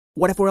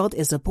What If World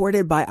is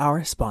supported by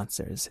our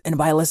sponsors and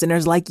by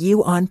listeners like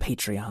you on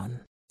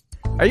Patreon.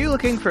 Are you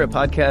looking for a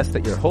podcast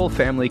that your whole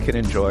family can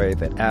enjoy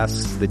that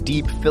asks the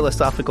deep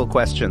philosophical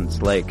questions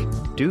like,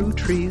 do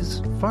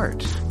trees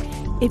fart?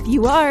 If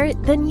you are,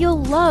 then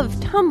you'll love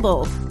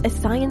Tumble, a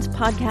science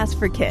podcast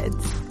for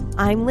kids.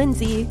 I'm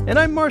Lindsay. And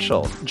I'm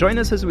Marshall. Join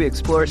us as we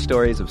explore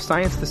stories of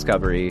science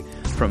discovery,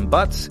 from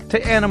butts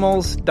to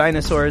animals,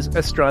 dinosaurs,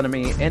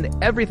 astronomy, and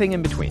everything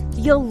in between.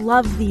 You'll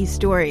love these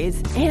stories,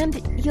 and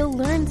you'll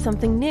learn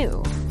something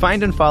new.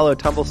 Find and follow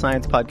Tumble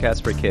Science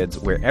Podcast for Kids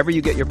wherever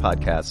you get your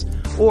podcasts,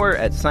 or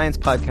at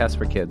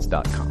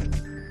sciencepodcastforkids.com.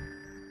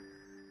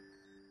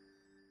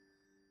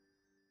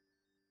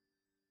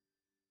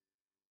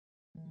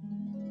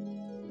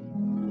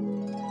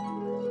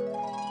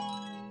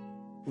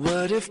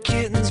 What if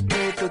kittens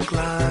played the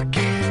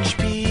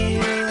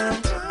glockenspiel?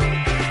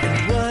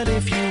 And what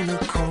if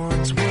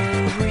unicorns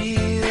were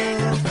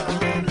real?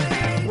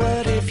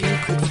 What if you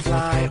could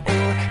fly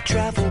or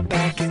travel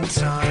back in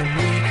time?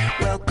 We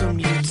welcome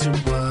you to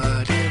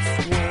What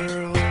If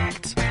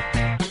World.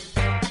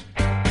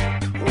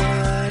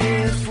 What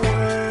If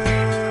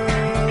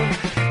World?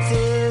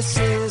 This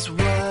is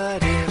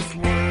What If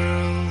World.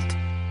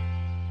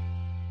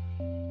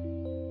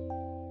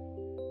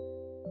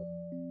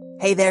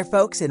 Hey there,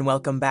 folks, and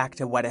welcome back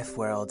to What If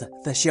World,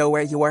 the show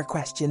where your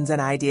questions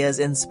and ideas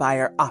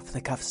inspire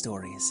off-the-cuff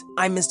stories.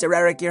 I'm Mr.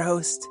 Eric, your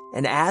host,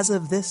 and as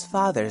of this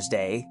Father's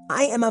Day,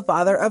 I am a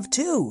father of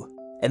two.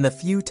 And the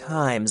few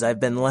times I've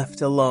been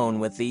left alone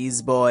with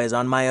these boys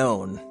on my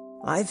own,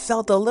 I've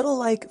felt a little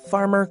like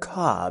Farmer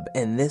Cobb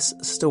in this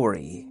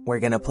story we're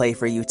gonna play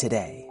for you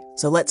today.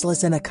 So let's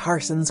listen to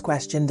Carson's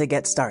question to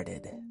get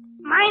started.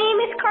 My name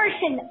is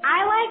Carson.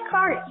 I like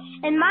carts,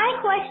 and my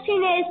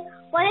question is,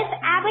 what if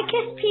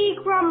Abacus P.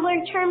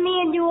 Grumbler turned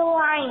me into a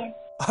lion?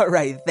 All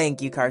right,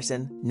 thank you,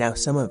 Carson. Now,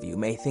 some of you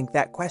may think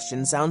that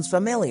question sounds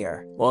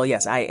familiar. Well,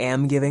 yes, I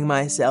am giving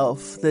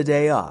myself the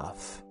day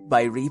off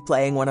by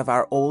replaying one of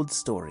our old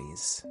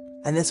stories.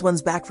 And this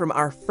one's back from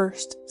our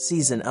first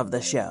season of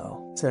the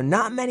show, so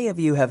not many of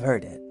you have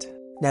heard it.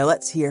 Now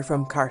let's hear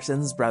from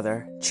Carson's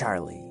brother,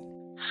 Charlie.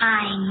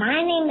 Hi,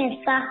 my name is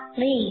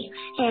Lee,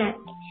 and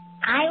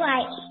I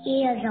like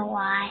ears a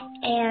lot,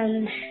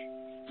 and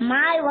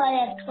my what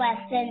if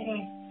question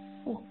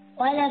is,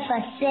 what if I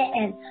sit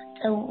in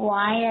the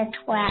white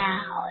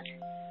cloud?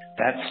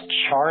 That's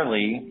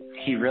Charlie.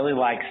 He really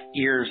likes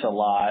ears a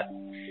lot.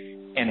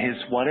 And his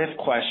what if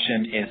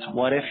question is,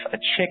 what if a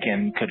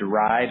chicken could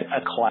ride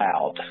a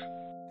cloud?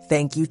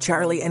 Thank you,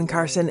 Charlie and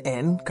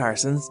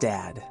Carson's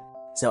dad.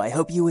 So I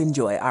hope you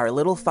enjoy our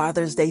little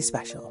Father's Day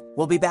special.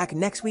 We'll be back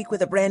next week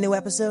with a brand new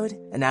episode.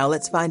 And now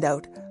let's find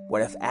out,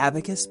 what if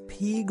Abacus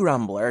P.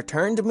 Grumbler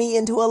turned me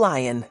into a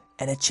lion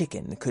and a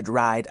chicken could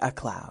ride a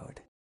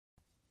cloud?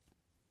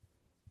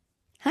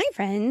 Hi,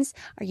 friends.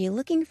 Are you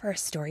looking for a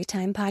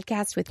storytime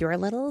podcast with your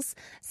littles?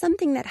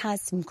 Something that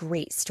has some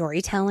great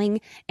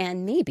storytelling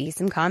and maybe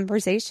some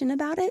conversation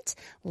about it?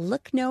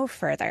 Look no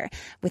further.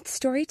 With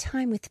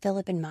Storytime with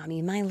Philip and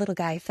Mommy, my little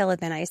guy Philip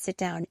and I sit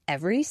down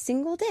every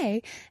single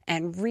day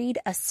and read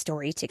a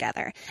story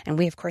together. And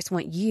we, of course,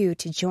 want you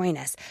to join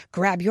us.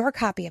 Grab your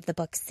copy of the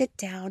book, sit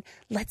down,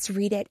 let's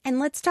read it, and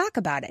let's talk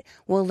about it.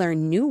 We'll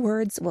learn new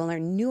words, we'll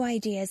learn new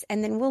ideas,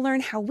 and then we'll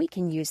learn how we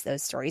can use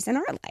those stories in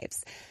our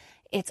lives.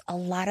 It's a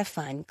lot of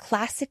fun.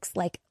 Classics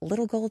like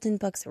Little Golden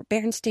Books or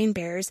Berenstain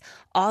Bears,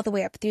 all the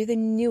way up through the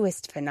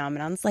newest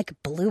phenomenons like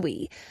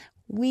Bluey.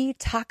 We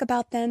talk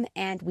about them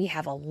and we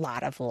have a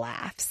lot of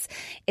laughs.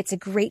 It's a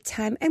great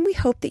time and we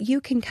hope that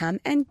you can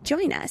come and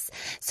join us.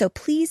 So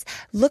please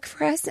look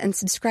for us and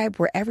subscribe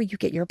wherever you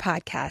get your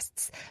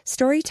podcasts.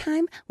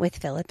 Storytime with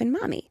Philip and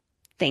Mommy.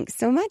 Thanks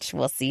so much.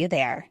 We'll see you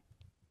there.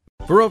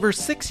 For over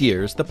 6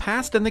 years, The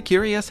Past and the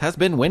Curious has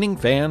been winning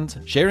fans,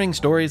 sharing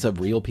stories of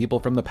real people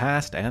from the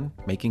past, and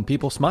making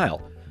people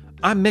smile.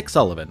 I'm Mick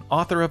Sullivan,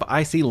 author of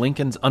I See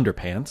Lincoln's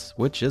Underpants,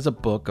 which is a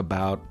book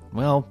about,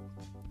 well,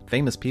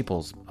 famous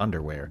people's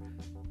underwear.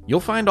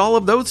 You'll find all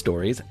of those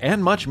stories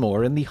and much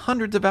more in the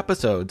hundreds of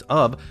episodes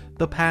of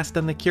The Past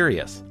and the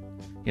Curious.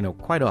 You know,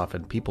 quite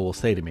often people will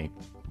say to me,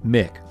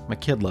 Mick, my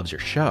kid loves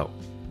your show.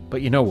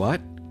 But you know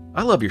what?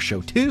 I love your show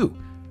too.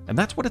 And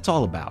that's what it's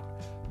all about.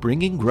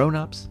 Bringing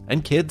grown-ups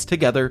and kids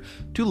together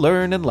to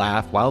learn and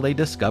laugh while they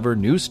discover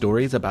new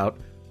stories about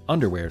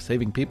underwear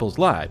saving people's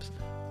lives,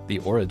 the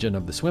origin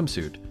of the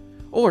swimsuit,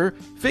 or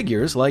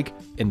figures like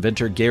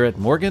inventor Garrett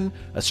Morgan,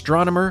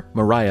 astronomer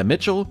Mariah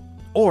Mitchell,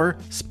 or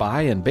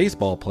spy and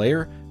baseball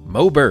player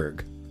Mo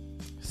Berg.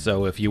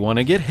 So if you want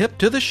to get hip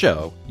to the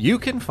show, you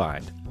can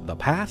find The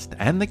Past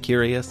and the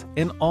Curious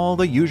in all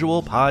the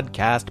usual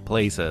podcast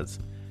places.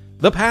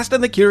 The Past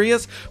and the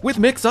Curious with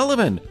Mick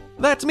Sullivan.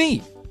 That's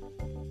me.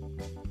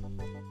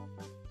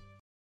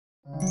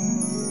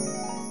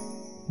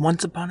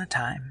 Once upon a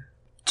time,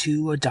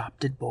 two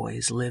adopted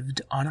boys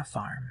lived on a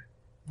farm.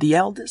 The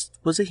eldest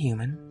was a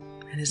human,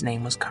 and his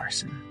name was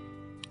Carson.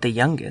 The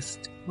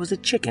youngest was a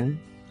chicken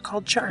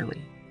called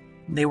Charlie.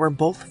 They were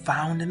both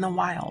found in the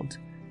wild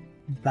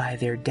by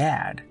their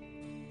dad,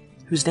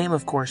 whose name,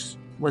 of course,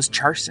 was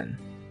Carson,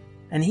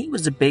 and he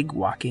was a big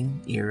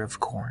walking ear of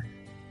corn.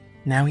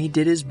 Now he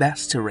did his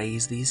best to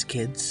raise these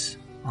kids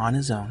on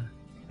his own.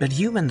 But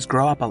humans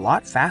grow up a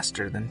lot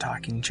faster than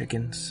talking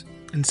chickens,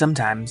 and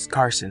sometimes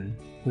Carson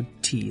would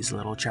tease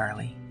little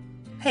Charlie.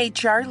 Hey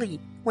Charlie,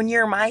 when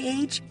you're my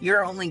age,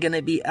 you're only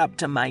gonna be up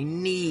to my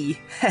knee.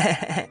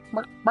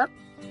 But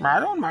I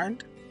don't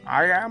mind.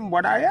 I am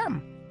what I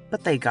am.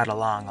 But they got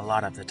along a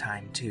lot of the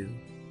time too.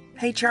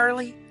 Hey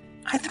Charlie,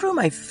 I threw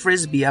my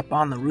frisbee up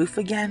on the roof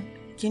again.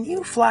 Can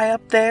you fly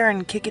up there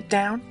and kick it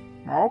down?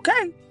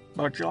 Okay,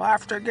 but you'll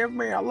have to give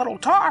me a little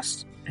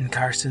toss. And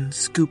Carson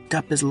scooped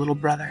up his little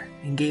brother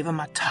and gave him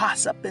a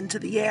toss up into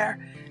the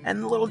air,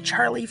 and little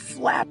Charlie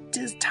flapped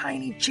his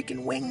tiny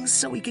chicken wings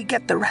so he could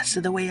get the rest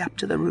of the way up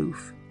to the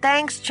roof.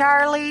 Thanks,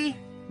 Charlie.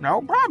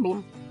 No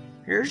problem.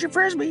 Here's your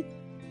frisbee.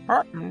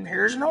 Oh, and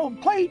here's an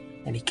old plate.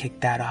 And he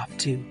kicked that off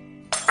too.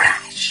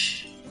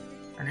 Crash!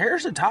 And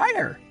here's a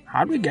tire.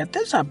 How'd we get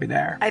this up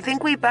there? I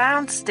think we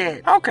bounced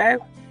it. Okay.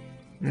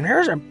 And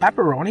here's a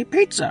pepperoni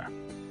pizza.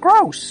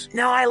 Gross.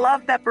 No, I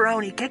love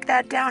pepperoni. Kick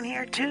that down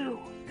here too.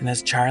 And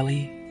as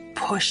Charlie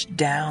pushed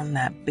down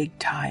that big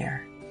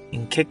tire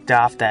and kicked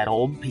off that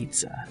old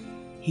pizza,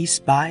 he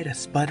spied a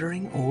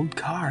sputtering old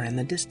car in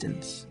the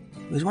distance.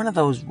 It was one of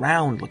those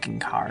round-looking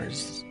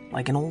cars,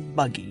 like an old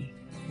buggy,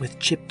 with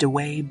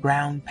chipped-away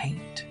brown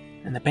paint.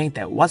 And the paint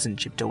that wasn't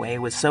chipped away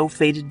was so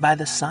faded by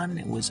the sun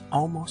it was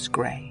almost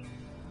gray.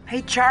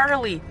 Hey,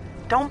 Charlie,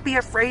 don't be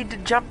afraid to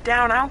jump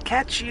down. I'll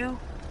catch you,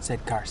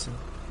 said Carson.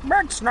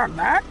 It's not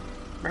that.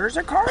 There's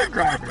a car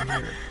driver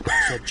here,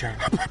 said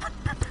Charlie.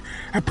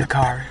 The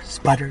car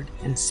sputtered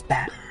and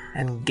spat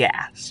and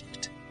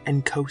gasped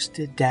and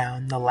coasted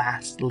down the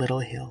last little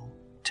hill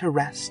to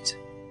rest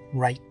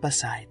right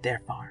beside their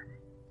farm.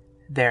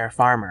 Their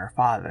farmer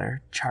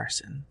father,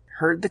 Carson,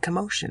 heard the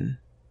commotion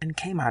and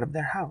came out of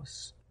their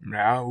house.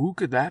 Now, who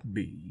could that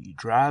be,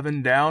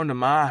 driving down to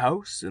my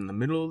house in the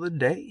middle of the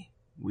day?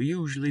 We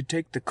usually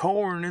take the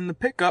corn in the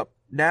pickup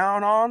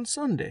down on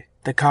Sunday.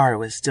 The car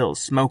was still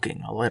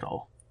smoking a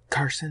little.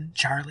 Carson,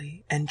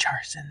 Charlie, and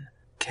Carson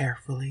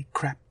carefully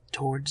crept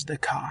towards the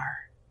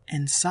car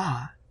and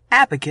saw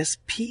Abacus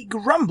P.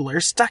 Grumbler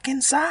stuck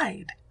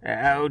inside.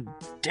 Oh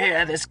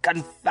dear, this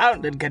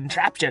confounded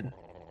contraption.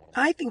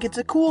 I think it's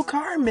a cool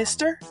car,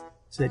 mister,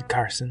 said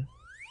Carson.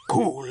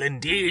 Cool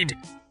indeed.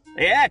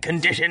 The air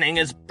conditioning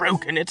is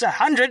broken. It's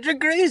 100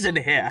 degrees in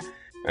here,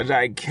 and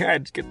I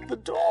can't get the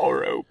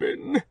door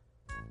open.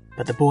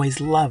 But the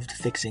boys loved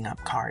fixing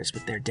up cars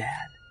with their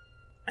dad,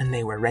 and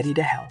they were ready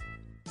to help.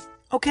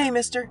 Okay,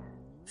 mister.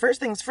 First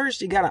things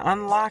first, you gotta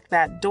unlock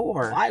that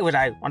door. Why would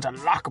I want to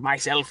lock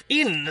myself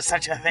in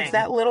such a thing? It's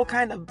that little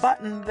kind of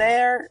button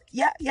there.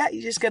 Yeah,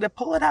 you just gotta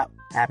pull it up.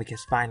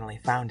 Abacus finally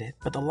found it,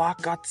 but the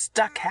lock got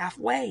stuck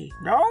halfway.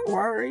 Don't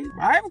worry,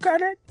 I've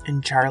got it.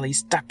 And Charlie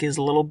stuck his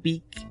little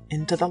beak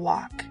into the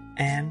lock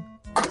and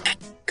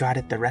got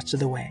it the rest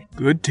of the way.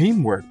 Good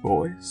teamwork,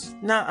 boys.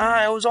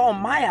 Nuh-uh, it was all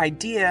my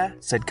idea,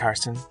 said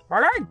Carson.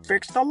 But I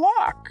fixed the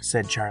lock,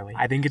 said Charlie.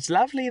 I think it's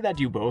lovely that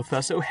you both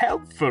are so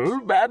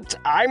helpful, but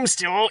I'm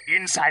still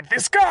inside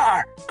this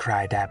car,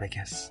 cried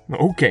Abacus.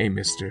 Okay,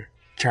 mister.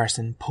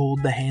 Carson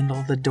pulled the handle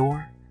of the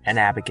door, and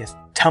Abacus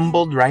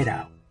tumbled right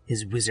out.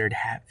 His wizard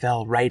hat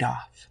fell right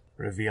off,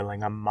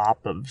 revealing a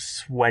mop of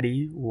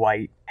sweaty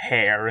white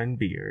hair and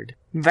beard.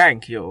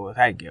 Thank you.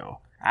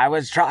 I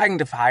was trying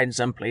to find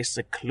someplace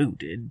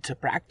secluded to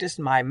practice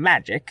my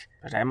magic,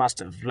 but I must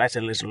have let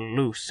a little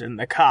loose in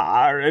the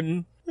car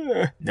and...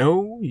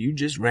 No, you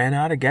just ran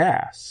out of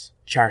gas.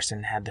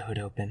 Carson had the hood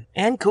open.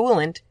 And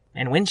coolant.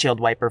 And windshield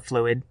wiper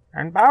fluid.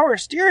 And power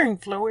steering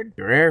fluid.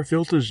 Your air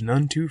filter's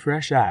none too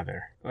fresh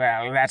either.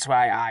 Well, that's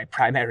why I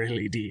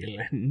primarily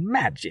deal in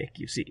magic,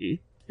 you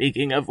see.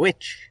 Speaking of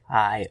which,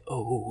 I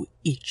owe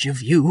each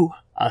of you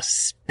a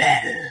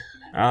spell.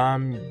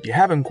 You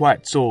haven't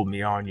quite sold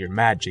me on your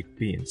magic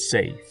being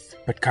safe.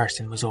 But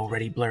Carson was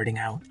already blurting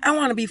out, I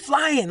want to be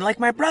flying like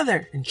my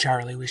brother. And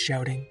Charlie was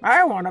shouting,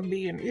 I want to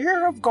be an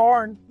ear of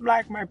corn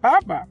like my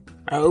papa.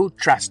 Oh,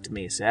 trust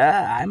me, sir.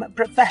 I'm a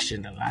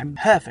professional. I'm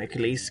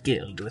perfectly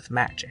skilled with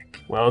magic.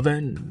 Well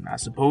then, I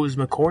suppose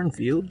my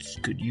cornfields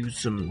could use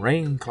some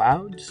rain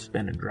clouds. It's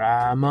been a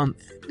dry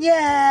month.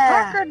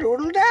 Yeah!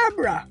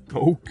 Cock-a-doodle-dabra.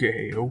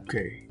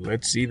 Okay.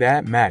 Let's see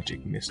that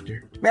magic,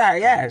 mister.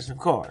 Yes, of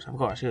course.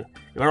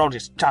 You're all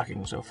just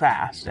talking so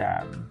fast.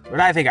 But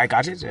I think I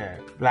got it.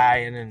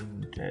 Flying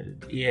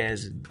and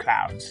ears and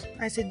clouds.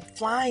 I said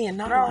flying,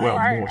 not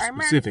more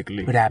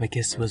specifically. But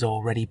Abacus was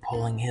already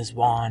pulling his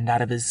wand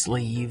out of his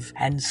sleeve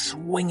and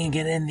swinging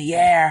it in the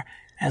air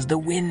as the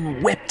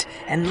wind whipped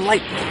and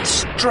lightning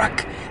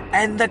struck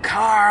and the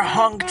car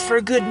honked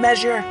for good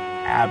measure.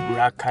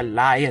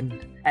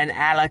 Abracalion and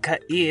Alaka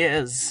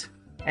ears.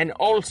 And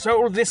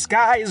also this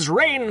guy's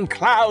rain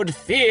cloud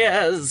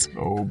fears.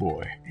 Oh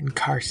boy. And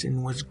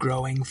Carson was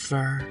growing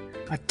fur,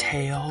 a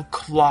tail,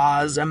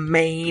 claws, a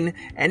mane,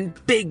 and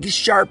big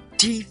sharp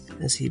teeth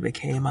as he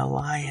became a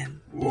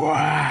lion.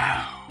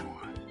 Wow.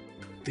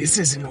 This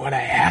isn't what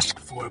I asked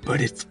for,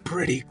 but it's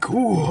pretty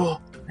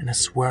cool. and a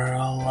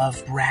swirl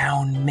of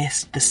brown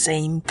mist the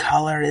same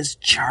color as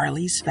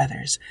Charlie's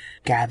feathers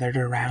gathered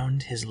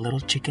around his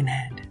little chicken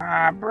head.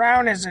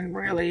 Brown isn't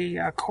really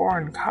a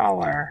corn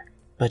color.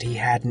 But he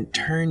hadn't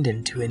turned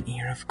into an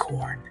ear of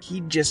corn.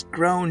 He'd just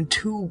grown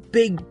 2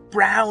 big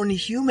brown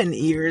human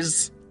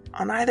ears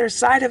on either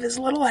side of his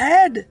little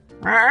head.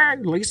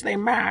 At least they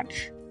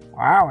match.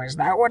 Wow, is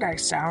that what I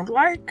sound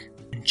like?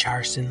 And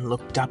Carson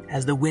looked up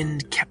as the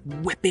wind kept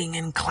whipping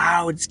and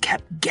clouds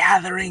kept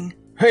gathering.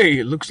 Hey,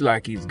 it looks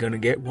like he's gonna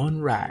get one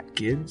right,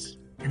 kids.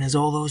 And as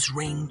all those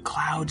rain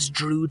clouds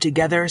drew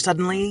together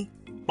suddenly,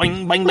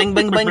 boing, boing, boing,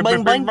 boing, boing,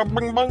 boing, boing,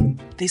 boing,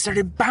 boing, they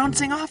started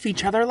bouncing off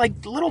each other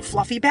like little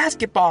fluffy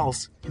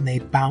basketballs. And they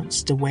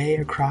bounced away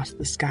across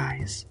the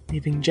skies,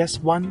 leaving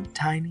just one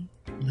tiny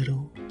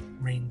little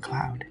rain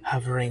cloud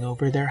hovering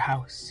over their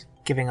house,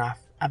 giving off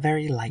a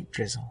very light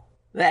drizzle.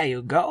 There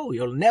you go.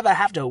 You'll never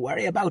have to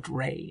worry about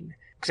rain,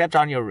 except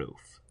on your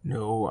roof.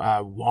 No, I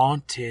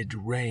wanted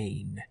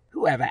rain.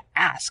 Whoever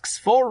asks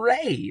for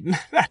rain?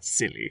 That's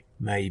silly.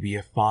 Maybe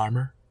a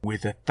farmer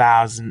with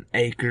 1,000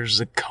 acres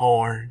of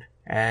corn.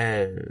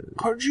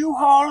 Could you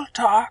all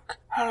talk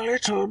a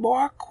little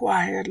more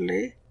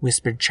quietly?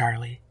 Whispered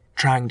Charlie,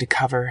 trying to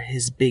cover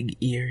his big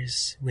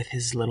ears with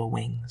his little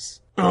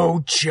wings.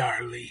 Oh,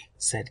 Charlie,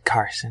 said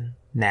Carson,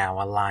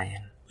 now a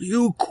lion.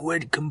 You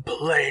quit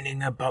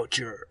complaining about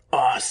your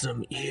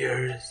awesome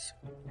ears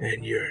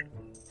and your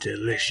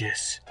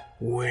delicious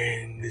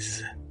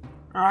wings.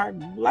 I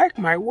like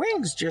my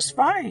wings just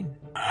fine.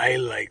 I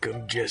like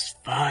 'em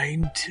just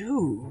fine,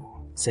 too,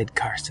 said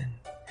Carson.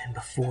 And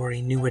before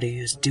he knew what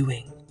he was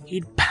doing,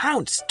 he'd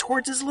pounced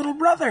towards his little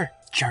brother.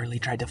 Charlie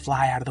tried to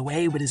fly out of the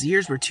way, but his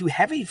ears were too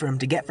heavy for him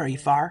to get very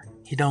far.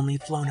 He'd only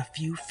flown a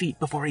few feet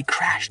before he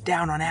crashed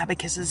down on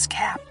Abacus's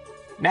cap.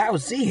 Now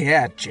see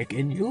here,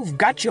 chicken, you've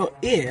got your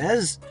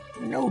ears.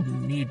 No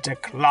need to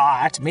claw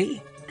at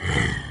me.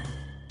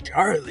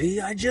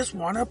 Charlie, I just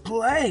want to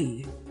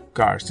play.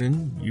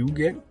 Carson, you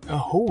get a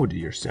hold of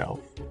yourself.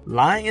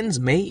 Lions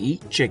may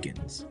eat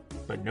chickens,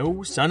 but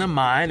no son of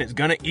mine is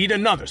gonna eat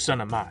another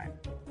son of mine.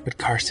 But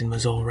Carson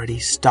was already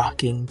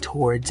stalking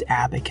towards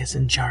Abacus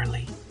and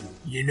Charlie.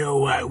 You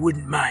know, I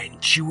wouldn't mind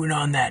chewing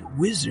on that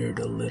wizard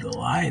a little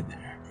either.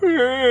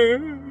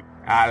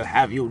 I'll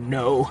have you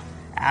know,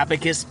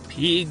 Abacus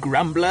P.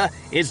 Grumbler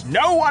is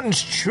no one's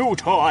chew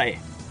toy.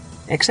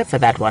 Except for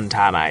that one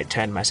time I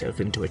turned myself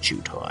into a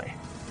chew toy.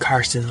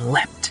 Carson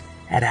leapt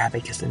at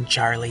Abacus and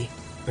Charlie,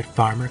 but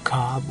Farmer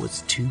Cobb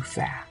was too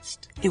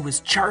fast. It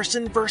was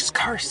Carson versus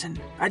Carson,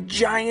 a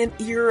giant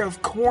ear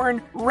of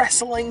corn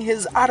wrestling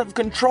his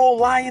out-of-control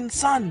lion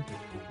son.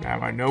 Now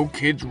I know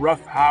kids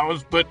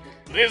roughhouse, but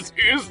this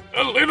is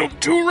a little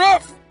too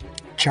rough.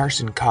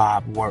 Carson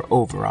Cobb wore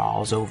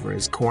overalls over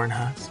his corn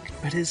husk,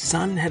 but his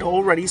son had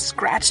already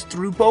scratched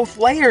through both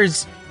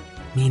layers.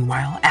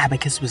 Meanwhile,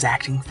 Abacus was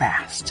acting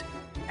fast.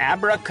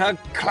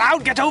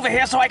 Abraca-cloud, get over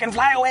here so I can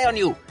fly away on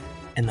you!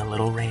 And the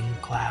little rain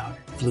cloud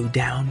flew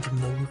down from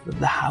the roof of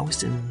the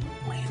house and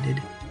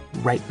landed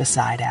right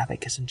beside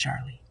Abacus and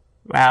Charlie.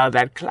 Well,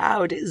 that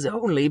cloud is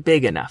only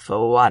big enough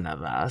for one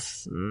of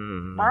us.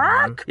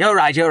 You're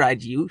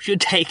right, you should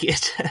take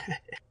it.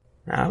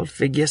 I'll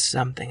figure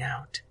something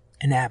out.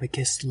 And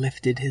Abacus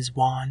lifted his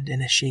wand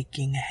in a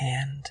shaking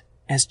hand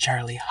as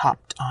Charlie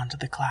hopped onto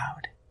the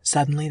cloud.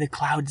 Suddenly the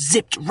cloud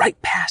zipped right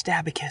past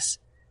Abacus.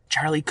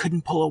 Charlie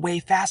couldn't pull away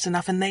fast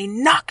enough and they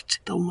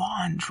knocked the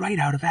wand right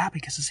out of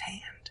Abacus's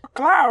hand.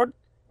 Cloud,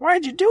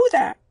 why'd you do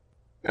that?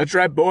 That's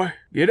right, boy.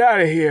 Get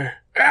out of here.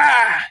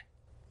 Ah!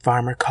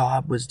 Farmer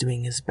Cobb was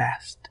doing his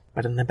best,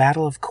 but in the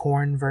battle of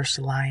corn versus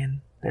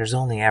lion, there's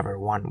only ever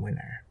one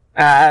winner.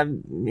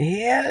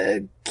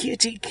 Here,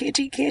 kitty,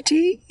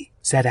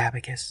 said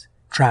Abacus,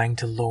 trying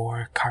to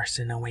lure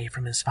Carson away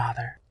from his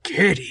father.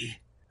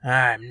 Kitty?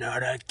 I'm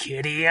not a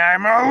kitty,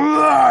 I'm a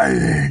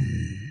lion!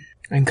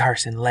 And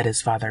Carson let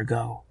his father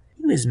go.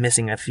 He was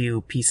missing a few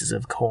pieces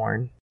of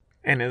corn.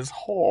 And his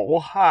whole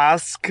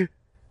husk.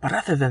 But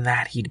other than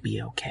that, he'd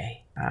be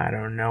okay. I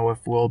don't know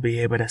if we'll be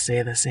able to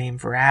say the same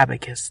for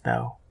Abacus,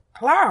 though.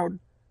 Cloud,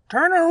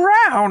 turn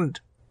around!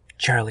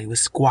 Charlie was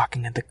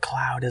squawking at the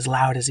cloud as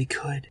loud as he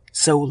could,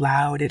 so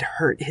loud it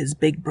hurt his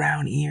big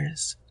brown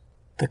ears.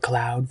 The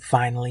cloud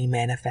finally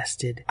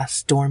manifested a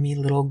stormy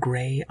little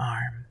gray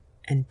arm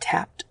and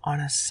tapped on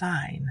a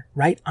sign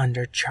right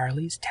under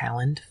Charlie's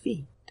taloned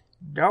feet.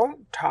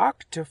 Don't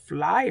talk to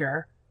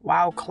Flyer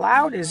while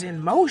Cloud is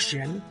in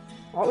motion.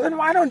 Well, then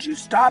why don't you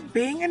stop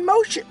being in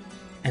motion?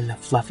 And the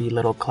fluffy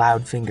little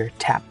cloud finger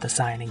tapped the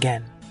sign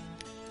again.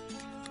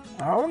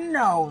 Oh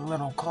no,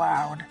 little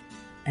Cloud.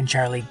 And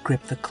Charlie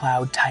gripped the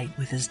cloud tight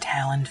with his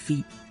taloned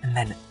feet and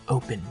then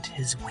opened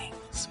his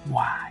wings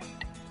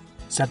wide.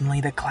 Suddenly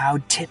the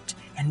cloud tipped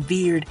and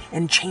veered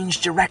and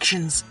changed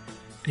directions.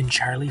 And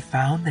Charlie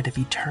found that if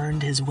he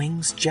turned his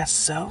wings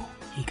just so,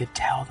 he could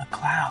tell the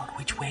cloud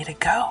which way to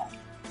go.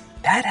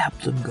 That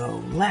helped him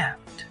go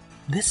left.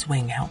 This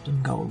wing helped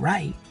him go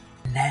right.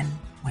 And then,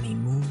 when he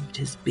moved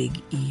his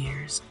big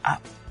ears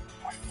up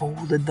or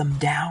folded them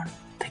down,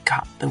 they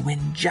caught the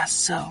wind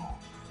just so,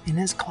 and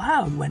his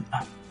cloud went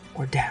up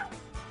or down.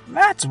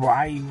 That's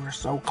why you were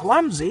so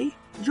clumsy.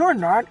 You're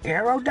not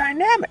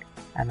aerodynamic.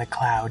 And the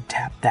cloud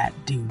tapped that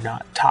do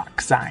not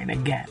talk sign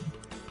again.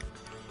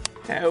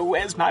 Oh,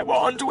 where's my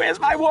wand? Where's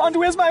my wand?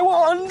 Where's my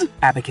wand?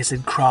 Abacus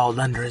had crawled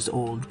under his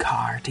old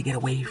car to get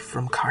away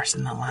from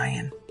Carson the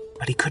lion,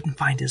 but he couldn't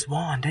find his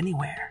wand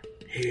anywhere.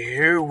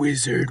 Here,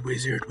 wizard,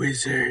 wizard,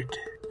 wizard.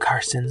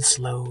 Carson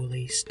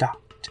slowly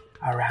stalked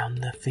around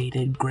the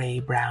faded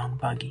gray-brown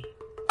buggy,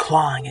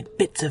 clawing at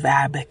bits of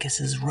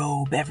Abacus's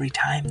robe every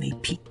time they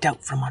peeked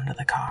out from under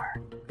the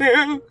car.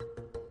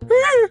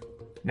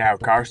 Now,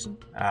 Carson,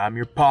 I'm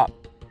your pop,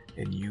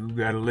 and you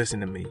gotta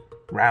listen to me.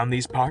 Round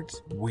these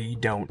parts, we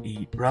don't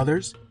eat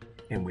brothers,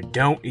 and we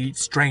don't eat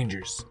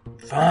strangers.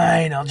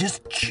 Fine, I'll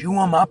just chew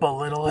 'em up a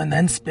little and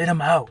then spit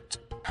 'em out.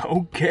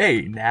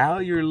 Okay, now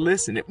you're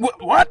listening.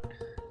 What?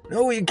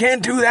 No, you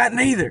can't do that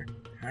neither.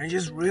 I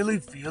just really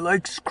feel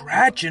like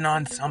scratching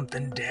on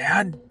something,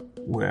 Dad.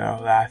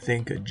 Well, I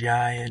think a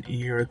giant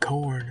ear of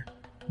corn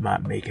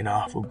might make an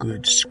awful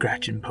good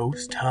scratching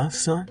post, huh,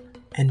 son?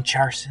 And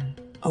Carson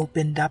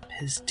opened up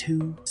his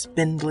two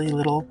spindly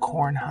little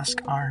corn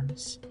husk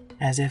arms,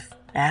 as if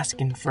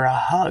asking for a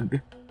hug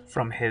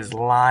from his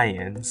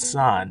lion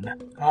son.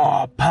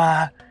 Aw,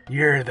 Pa,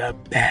 you're the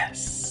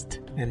best.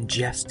 And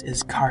just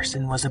as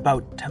Carson was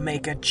about to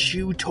make a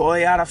chew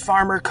toy out of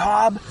Farmer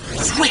Cobb,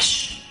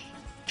 swish!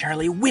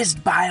 Charlie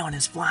whizzed by on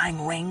his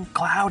flying rain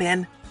cloud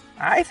and,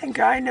 I think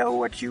I know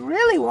what you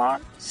really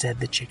want, said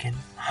the chicken.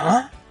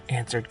 Huh?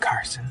 Answered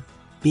Carson.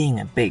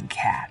 Being a big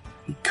cat,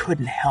 he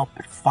couldn't help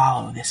but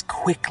follow this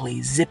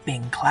quickly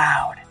zipping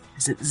cloud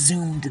as it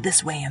zoomed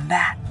this way and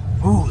that.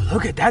 Ooh,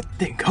 look at that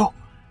thing go.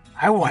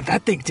 I want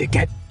that thing to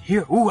get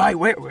here. Ooh,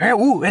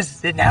 where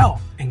is it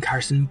now? And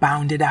Carson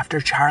bounded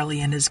after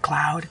Charlie and his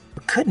cloud,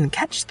 but couldn't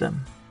catch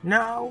them.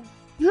 No,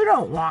 you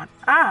don't want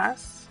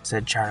us,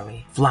 said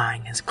Charlie,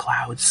 flying his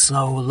cloud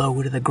so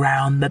low to the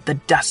ground that the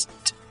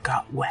dust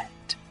got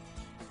wet.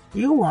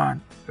 You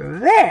want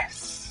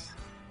this.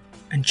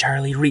 And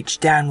Charlie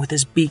reached down with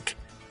his beak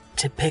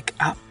to pick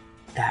up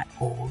that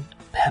old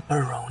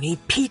pepperoni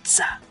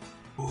pizza.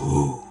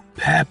 Ooh,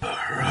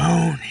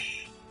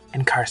 pepperoni.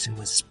 And Carson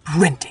was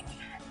sprinting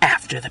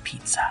after the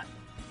pizza,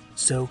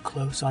 so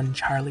close on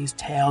Charlie's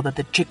tail that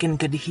the chicken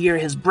could hear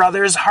his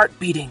brother's heart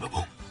beating.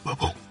 Ba-boom,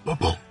 ba-boom,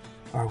 ba-boom.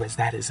 Or was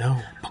that his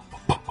own?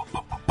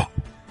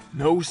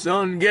 No,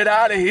 son, get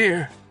out of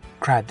here,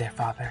 cried their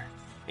father.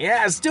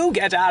 Yes, do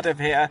get out of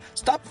here.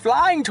 Stop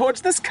flying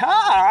towards this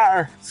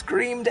car,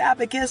 screamed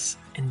Abacus.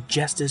 And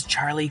just as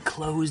Charlie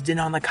closed in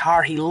on the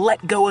car, he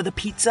let go of the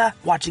pizza,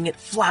 watching it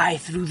fly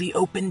through the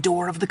open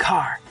door of the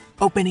car,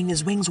 opening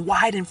his wings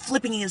wide and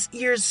flipping his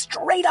ears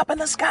straight up in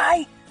the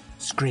sky,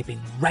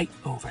 scraping right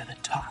over the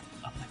top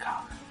of the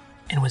car,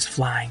 and was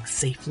flying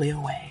safely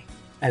away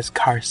as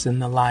Carson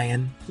the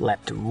lion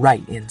leapt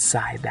right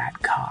inside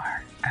that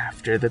car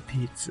after the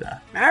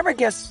pizza.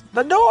 Abacus,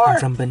 the door! And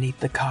from beneath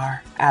the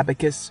car,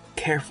 Abacus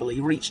carefully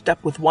reached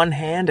up with one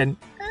hand and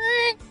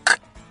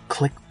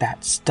clicked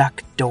that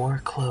stuck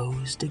door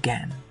closed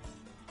again.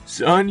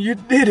 Son, you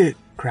did it,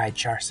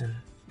 cried Carson.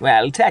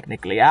 Well,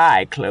 technically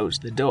I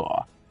closed the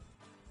door,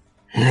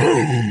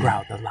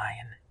 growled the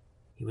lion.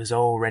 He was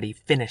already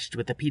finished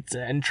with the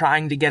pizza and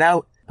trying to get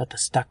out, but the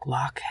stuck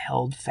lock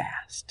held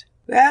fast.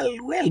 Well,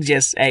 we'll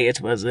just say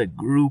it was a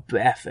group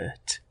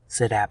effort,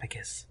 said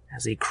Abacus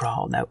as he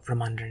crawled out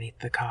from underneath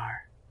the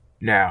car.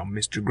 Now,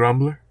 Mr.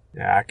 Grumbler,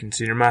 I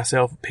consider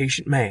myself a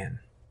patient man,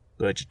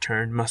 but you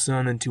turned my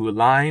son into a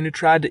lion who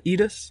tried to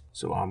eat us,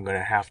 so I'm going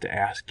to have to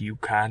ask you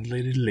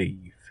kindly to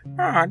leave.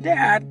 Oh,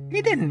 Dad,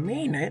 he didn't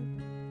mean it.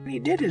 He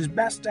did his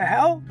best to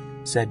help,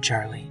 said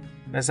Charlie.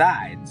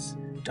 Besides,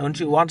 don't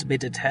you want me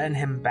to turn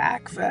him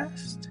back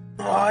first?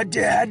 Oh,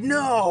 Dad,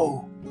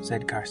 no,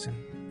 said Carson.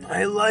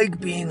 I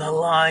like being a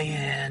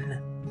lion.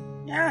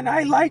 Yeah, and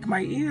I like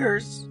my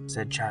ears,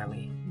 said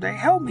Charlie. They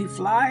help me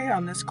fly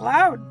on this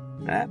cloud.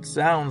 That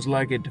sounds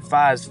like it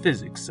defies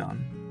physics,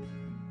 son.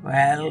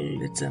 Well,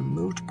 it's a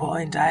moot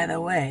point either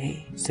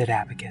way, said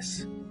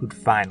Abacus, who'd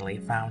finally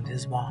found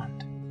his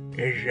wand.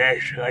 Is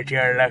this what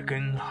you're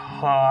looking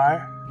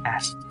for?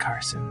 Asked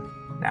Carson.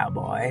 Now,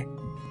 boy,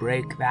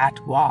 break that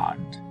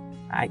wand.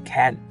 I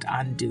can't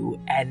undo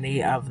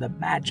any of the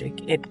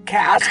magic it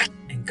cast.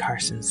 And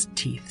Carson's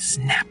teeth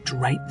snapped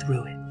right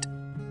through it.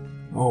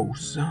 Oh,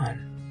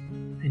 son.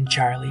 And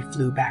Charlie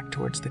flew back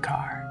towards the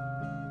car.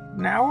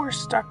 Now we're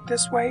stuck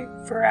this way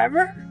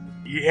forever?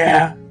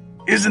 Yeah,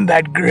 isn't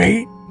that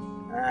great?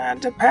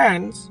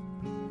 Depends.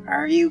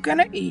 Are you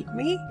gonna eat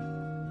me?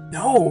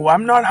 No,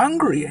 I'm not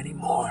hungry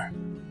anymore.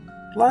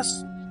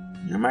 Plus,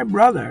 you're my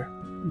brother,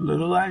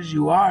 little as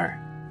you are.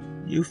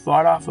 You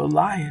fought off a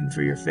lion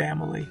for your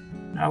family.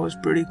 That was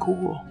pretty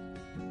cool.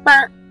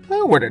 But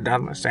I would have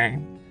done the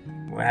same.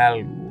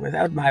 Well,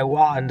 without my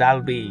wand,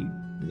 I'll be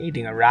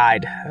needing a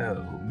ride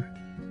home,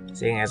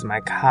 seeing as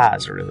my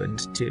car's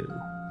ruined too.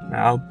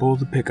 I'll pull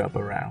the pickup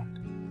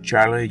around.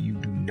 Charlie, you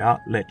do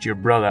not let your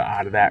brother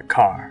out of that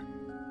car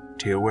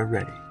till we're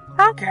ready.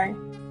 Okay.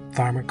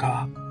 Farmer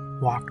Cobb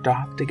walked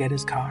off to get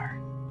his car,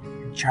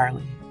 and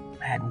Charlie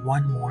I had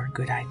one more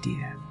good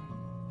idea.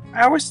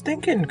 I was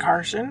thinking,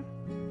 Carson,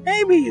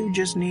 maybe you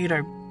just need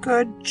a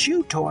good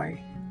chew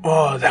toy.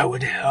 Oh, that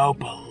would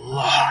help a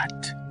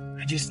lot.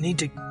 I just need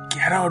to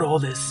get out all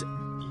this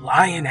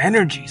lion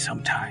energy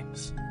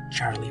sometimes.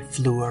 Charlie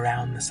flew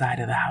around the side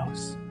of the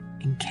house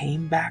and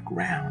came back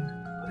round,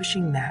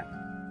 pushing that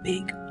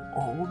big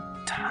old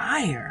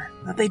tire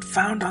that they'd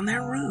found on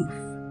their roof.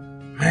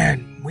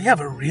 Man, we have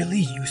a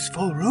really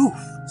useful roof,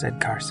 said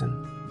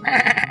Carson.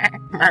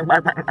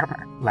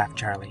 Laughed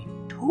Charlie.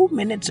 2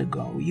 minutes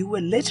ago, you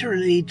were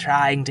literally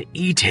trying to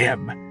eat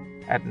him,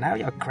 and now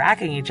you're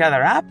cracking each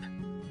other up?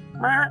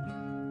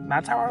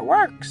 That's how it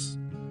works.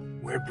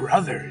 We're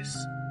brothers.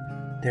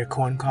 Their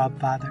corncob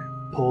father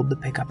pulled the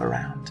pickup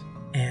around,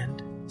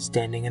 and,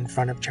 standing in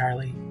front of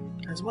Charlie,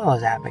 as well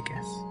as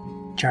Abacus,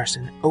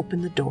 Carson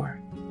opened the door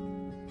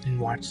and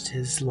watched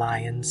his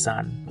lion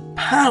son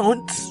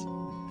pounce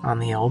on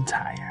the old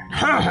tire.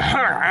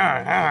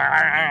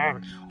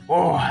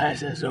 Oh,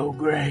 this is so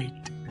great.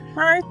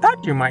 I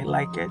thought you might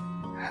like it.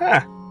 Huh.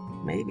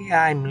 Maybe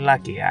I'm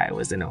lucky I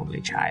was an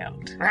only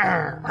child. The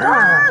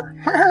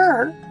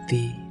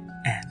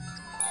end.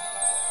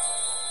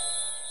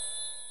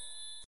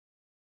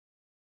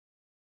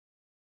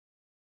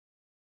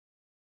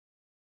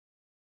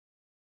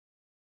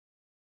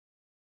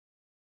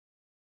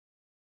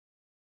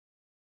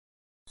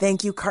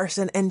 Thank you,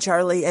 Carson and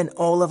Charlie, and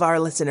all of our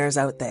listeners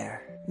out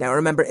there. Now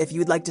remember, if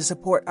you'd like to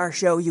support our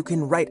show, you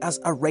can write us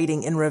a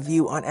rating and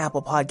review on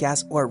Apple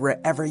Podcasts or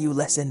wherever you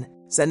listen.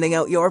 Sending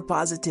out your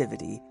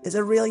positivity is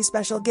a really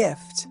special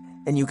gift.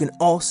 And you can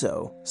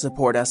also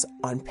support us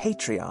on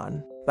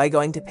Patreon by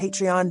going to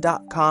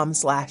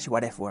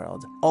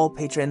patreon.com/whatifworld. All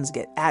patrons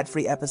get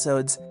ad-free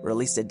episodes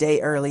released a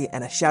day early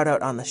and a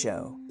shout-out on the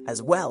show,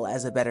 as well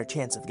as a better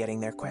chance of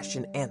getting their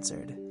question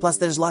answered. Plus,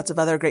 there's lots of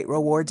other great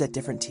rewards at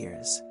different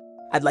tiers.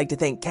 I'd like to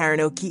thank Karen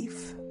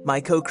O'Keefe,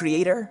 my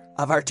co-creator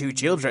of our 2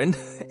 children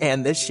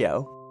and this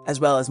show, as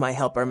well as my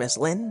helper Miss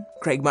Lynn,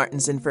 Craig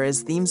Martinson for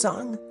his theme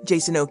song,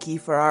 Jason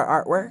O'Keefe for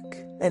our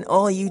artwork, and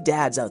all you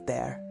dads out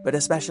there, but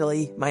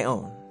especially my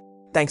own.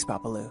 Thanks,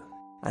 Papa Lou.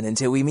 And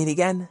until we meet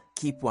again,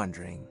 keep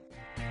wondering.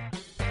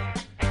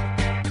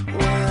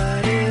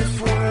 What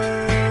if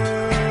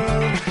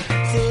world?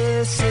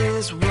 This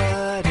is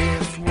What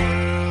If World.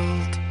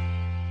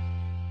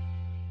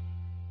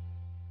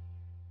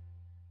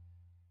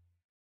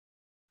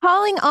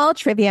 Calling all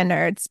trivia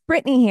nerds,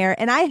 Brittany here,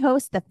 and I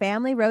host the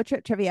Family Road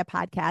Trip Trivia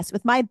Podcast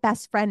with my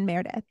best friend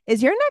Meredith.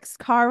 Is your next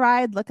car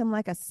ride looking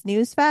like a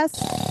snooze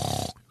fest?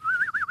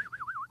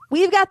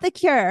 We've got the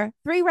cure.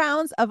 3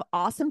 rounds of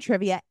awesome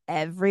trivia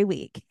every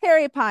week.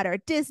 Harry Potter,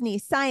 Disney,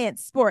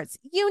 science, sports,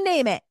 you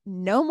name it.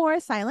 No more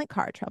silent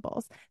car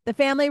troubles. The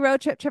Family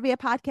Road Trip Trivia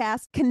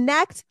Podcast.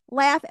 Connect,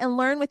 laugh, and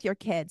learn with your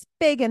kids,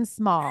 big and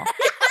small.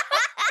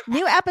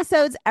 New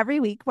episodes every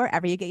week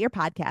wherever you get your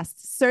podcasts.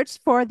 Search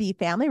for the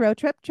Family Road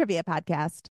Trip Trivia Podcast.